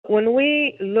when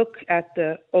we look at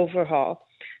the overhaul,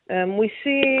 we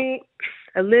see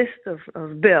a list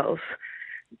of bills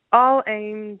all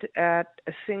aimed at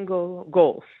a single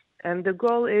goal. And the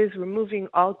goal is removing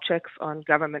all checks on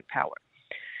government power.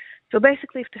 So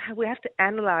basically, we have to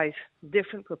analyze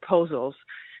different proposals.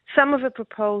 Some of the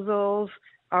proposals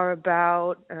are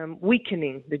about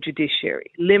weakening the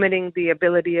judiciary, limiting the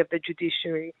ability of the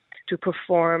judiciary to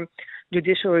perform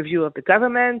judicial review of the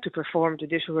government, to perform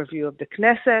judicial review of the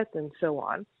Knesset, and so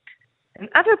on. And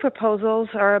other proposals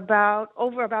are about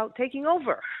taking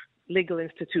over legal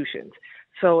institutions.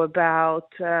 So about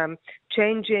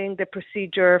changing the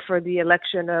procedure for the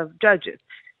election of judges,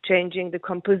 changing the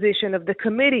composition of the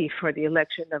committee for the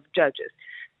election of judges,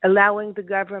 allowing the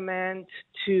government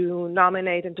to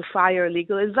nominate and to fire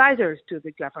legal advisors to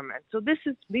the government. So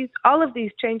all of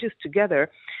these changes together,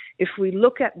 if we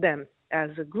look at them as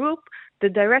a group, the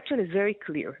direction is very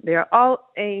clear. They are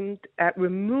all aimed at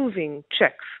removing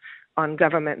checks on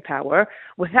government power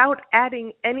without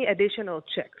adding any additional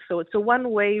checks. So it's a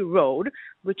one-way road,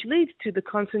 which leads to the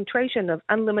concentration of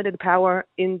unlimited power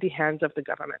in the hands of the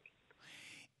government.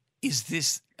 Is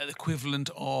this an equivalent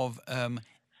of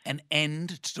an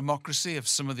end to democracy, if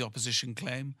some of the opposition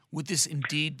claim? Would this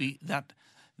indeed be that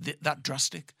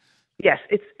drastic? Yes,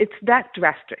 it's that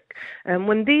drastic.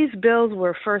 When these bills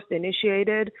were first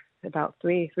initiated about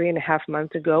three and a half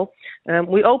months ago,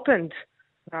 we opened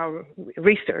our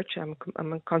research. I'm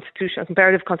a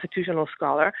comparative constitutional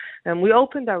scholar, and we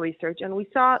opened our research and we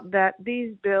saw that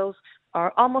these bills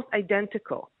are almost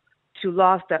identical to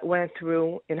laws that went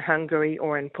through in Hungary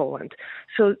or in Poland.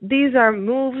 So these are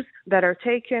moves that are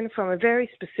taken from a very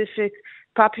specific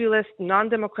populist,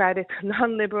 non-democratic,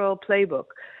 non-liberal playbook,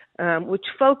 which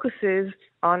focuses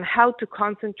on how to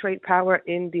concentrate power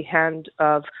in the hand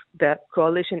of the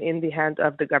coalition, in the hand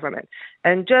of the government.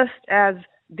 And just as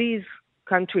these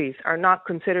countries are not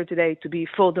considered today to be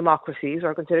full democracies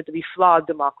or considered to be flawed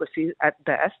democracies at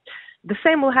best, the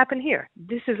same will happen here.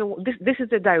 This is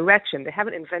the direction. They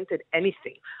haven't invented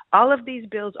anything. All of these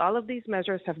bills, all of these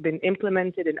measures have been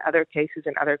implemented in other cases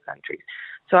in other countries.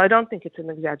 So I don't think it's an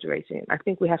exaggeration. I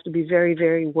think we have to be very,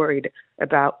 very worried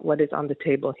about what is on the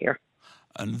table here.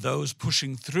 And those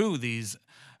pushing through these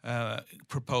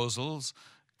proposals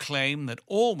claim that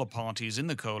all the parties in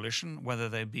the coalition, whether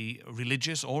they be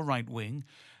religious or right-wing,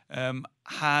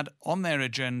 had on their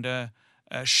agenda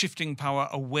shifting power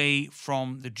away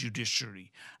from the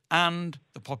judiciary. And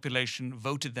the population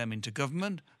voted them into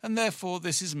government, and therefore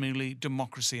this is merely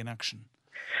democracy in action.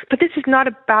 But this is not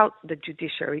about the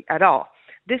judiciary at all.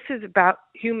 This is about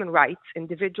human rights,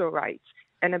 individual rights,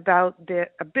 and about the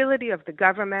ability of the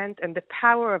government and the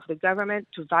power of the government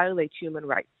to violate human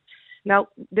rights. Now,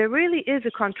 there really is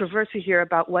a controversy here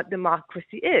about what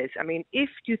democracy is. I mean, if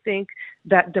you think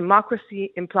that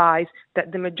democracy implies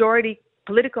that the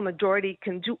political majority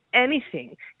can do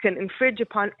anything, can infringe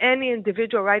upon any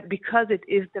individual right because it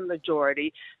is the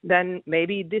majority, then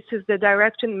maybe this is the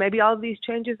direction, maybe all these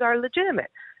changes are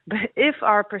legitimate. But if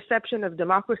our perception of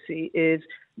democracy is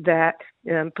that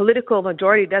political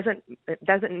majority isn't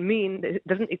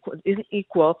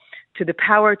equal to the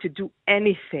power to do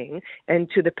anything and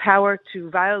to the power to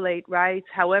violate rights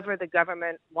however the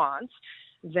government wants,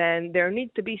 then there need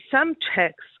to be some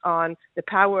checks on the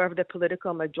power of the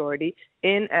political majority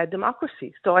in a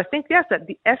democracy. So I think, yes, at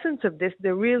the essence of this,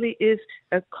 there really is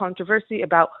a controversy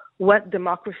about what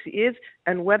democracy is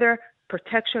and whether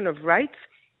protection of rights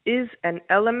is an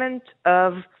element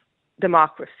of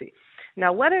democracy.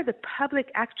 Now, whether the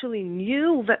public actually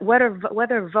knew,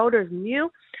 whether voters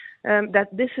knew that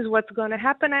this is what's going to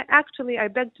happen, I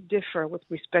beg to differ with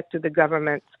respect to the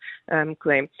government's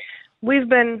claim.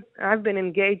 I've been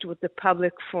engaged with the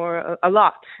public for a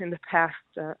lot in the past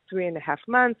 3.5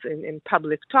 months in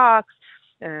public talks,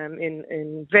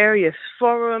 in various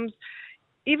forums.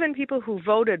 Even people who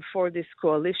voted for this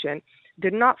coalition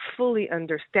did not fully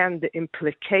understand the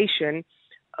implications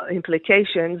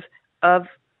of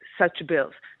such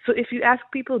bills. So if you ask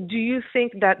people, do you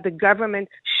think that the government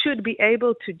should be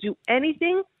able to do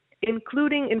anything,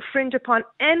 including infringe upon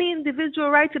any individual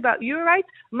rights about your rights?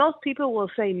 Most people will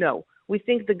say no. We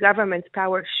think the government's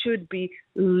power should be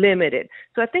limited.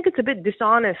 So I think it's a bit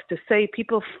dishonest to say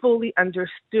people fully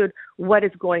understood what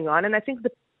is going on. And I think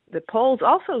the polls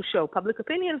also show, public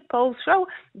opinion polls show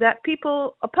that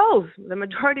people oppose, the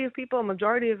majority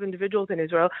of individuals in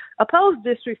Israel oppose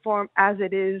this reform as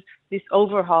it is, this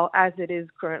overhaul as it is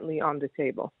currently on the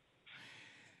table.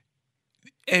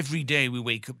 Every day we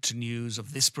wake up to news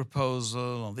of this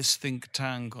proposal or this think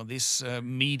tank or this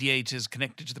mediators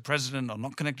connected to the president or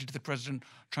not connected to the president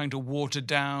trying to water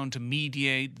down, to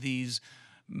mediate these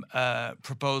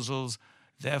proposals,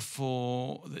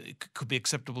 therefore it could be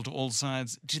acceptable to all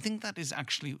sides. Do you think that is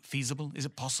actually feasible? Is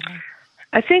it possible?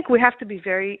 I think we have to be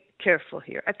very careful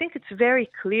here. I think it's very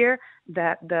clear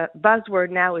that the buzzword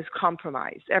now is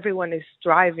compromise. Everyone is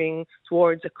striving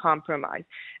towards a compromise.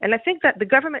 And I think that the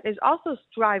government is also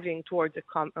striving towards a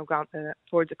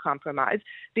compromise,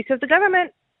 because the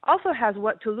government also has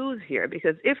what to lose here,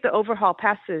 because if the overhaul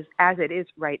passes as it is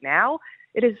right now,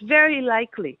 it is very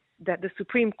likely that the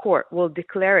Supreme Court will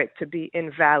declare it to be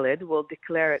invalid, will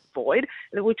declare it void,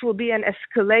 which will be an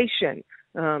escalation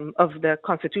of the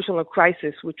constitutional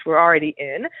crisis which we're already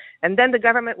in. And then the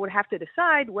government would have to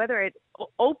decide whether it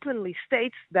openly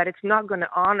states that it's not going to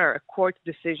honor a court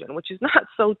decision, which is not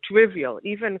so trivial,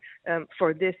 even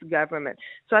for this government.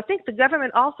 So I think the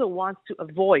government also wants to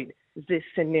avoid this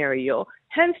scenario,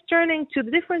 hence turning to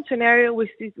the different scenario,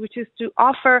 which is to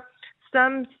offer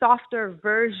some softer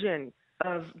version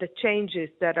of the changes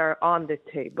that are on the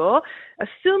table,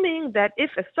 assuming that if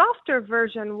a softer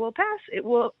version will pass, it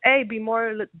will, A, be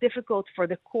more difficult for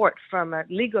the court from a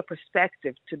legal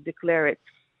perspective to declare it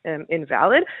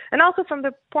invalid, and also from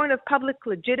the point of public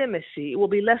legitimacy, it will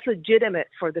be less legitimate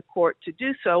for the court to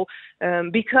do so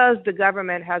because the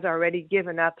government has already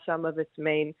given up some of its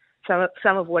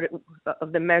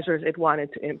of the measures it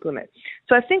wanted to implement.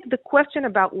 So I think the question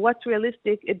about what's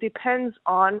realistic, it depends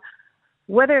on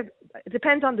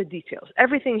the details.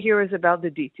 Everything here is about the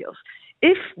details.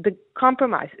 If the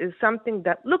compromise is something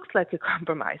that looks like a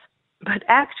compromise, but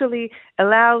actually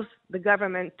allows the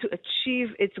government to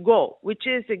achieve its goal, which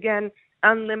is, again,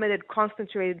 unlimited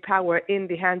concentrated power in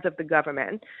the hands of the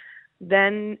government,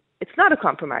 then it's not a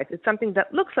compromise. It's something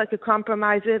that looks like a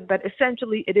compromise, but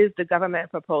essentially it is the government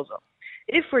proposal.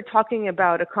 If we're talking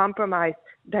about a compromise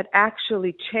that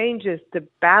actually changes the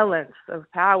balance of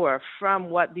power from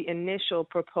what the initial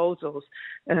proposals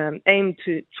aim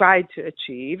to try to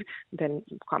achieve, then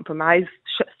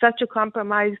such a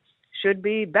compromise should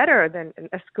be better than an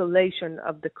escalation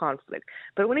of the conflict.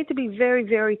 But we need to be very,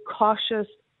 very cautious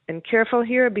and careful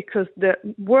here, because the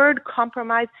word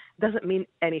compromise doesn't mean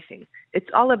anything. It's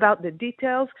all about the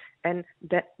details and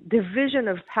the division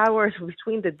of powers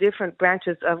between the different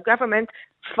branches of government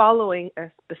following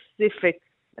a specific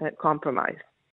compromise.